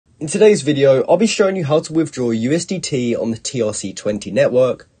In today's video, I'll be showing you how to withdraw USDT on the TRC20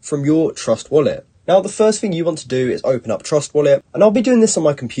 network from your Trust wallet. Now, the first thing you want to do is open up Trust Wallet, and I'll be doing this on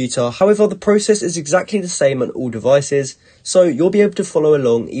my computer. However, the process is exactly the same on all devices, so you'll be able to follow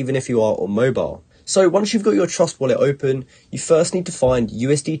along even if you are on mobile. So once you've got your Trust Wallet open, you first need to find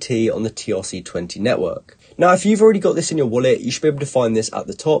USDT on the TRC20 network. Now, if you've already got this in your wallet, you should be able to find this at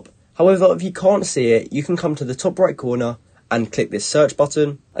the top. However, if you can't see it, you can come to the top right corner and click this search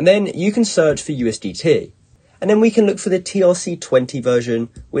button, and then you can search for USDT. And then we can look for the TRC20 version,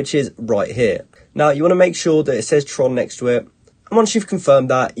 which is right here. Now, you want to make sure that it says Tron next to it. And once you've confirmed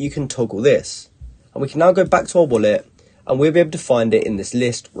that, you can toggle this. And we can now go back to our wallet, and we'll be able to find it in this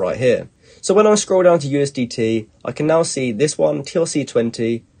list right here. So when I scroll down to USDT, I can now see this one,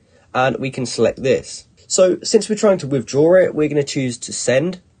 TRC20, and we can select this. So since we're trying to withdraw it, we're going to choose to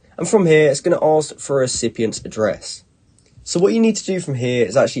send. And from here, it's going to ask for a recipient's address. So what you need to do from here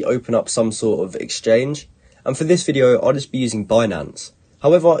is actually open up some sort of exchange. And for this video, I'll just be using Binance.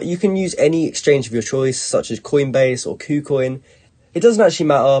 However, you can use any exchange of your choice, such as Coinbase or KuCoin. It doesn't actually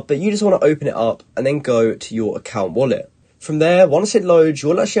matter, but you just want to open it up and then go to your account wallet. From there, once it loads,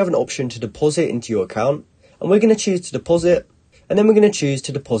 you'll actually have an option to deposit into your account. And we're going to choose to deposit, and then we're going to choose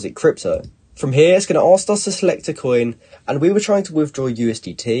to deposit crypto. From here, it's going to ask us to select a coin, and we were trying to withdraw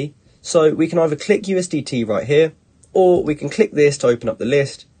USDT. So we can either click USDT right here, or we can click this to open up the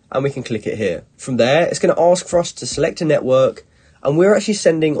list, and we can click it here. From there, it's going to ask for us to select a network, and we're actually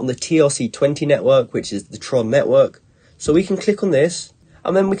sending on the TRC20 network, which is the Tron network. So we can click on this,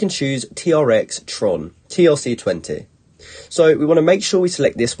 and then we can choose TRX Tron, TRC20. So we want to make sure we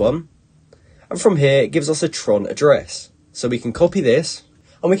select this one, and from here, it gives us a Tron address. So we can copy this,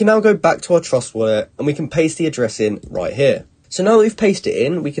 and we can now go back to our Trust wallet, and we can paste the address in right here. So now that we've pasted it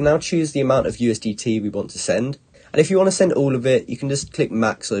in, we can now choose the amount of USDT we want to send. And if you want to send all of it, you can just click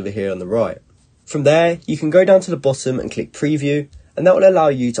max over here on the right. From there, you can go down to the bottom and click preview, and that will allow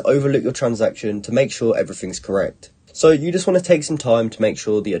you to overlook your transaction to make sure everything's correct. So you just want to take some time to make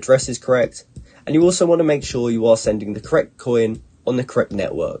sure the address is correct, and you also want to make sure you are sending the correct coin on the correct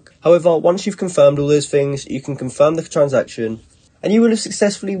network. However, once you've confirmed all those things, you can confirm the transaction, and you will have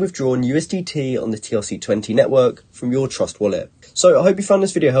successfully withdrawn USDT on the TRC20 network from your Trust wallet. So I hope you found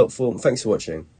this video helpful, and thanks for watching.